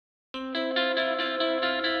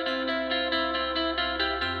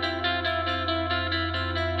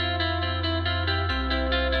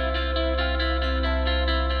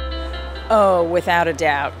Oh, without a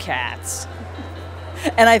doubt, cats.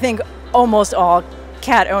 And I think almost all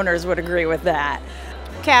cat owners would agree with that.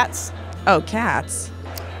 Cats. Oh, cats.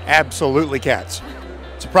 Absolutely cats.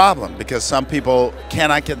 It's a problem because some people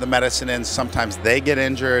cannot get the medicine in. Sometimes they get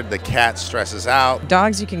injured. The cat stresses out.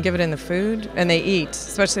 Dogs, you can give it in the food, and they eat,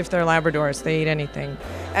 especially if they're Labradors. They eat anything.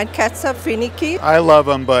 And cats are finicky. I love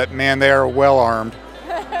them, but man, they are well armed.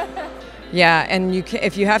 Yeah, and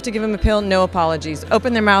if you have to give them a pill, no apologies.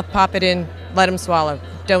 Open their mouth, pop it in, let them swallow.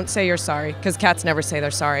 Don't say you're sorry, because cats never say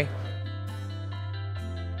they're sorry.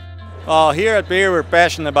 Here at Bayer, we're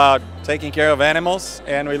passionate about taking care of animals,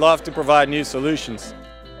 and we love to provide new solutions.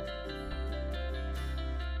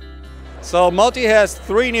 So Multi has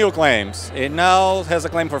 3 new claims. It now has a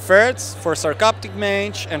claim for ferrets, for sarcoptic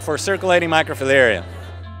mange, and for circulating microfilaria.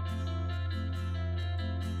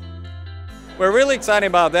 We're really excited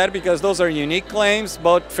about that because those are unique claims,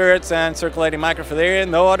 both ferrets and circulating microfilaria.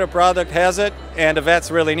 No other product has it, and the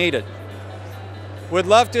vets really need it. We'd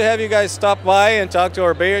love to have you guys stop by and talk to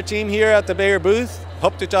our Bayer team here at the Bayer booth.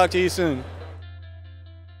 Hope to talk to you soon.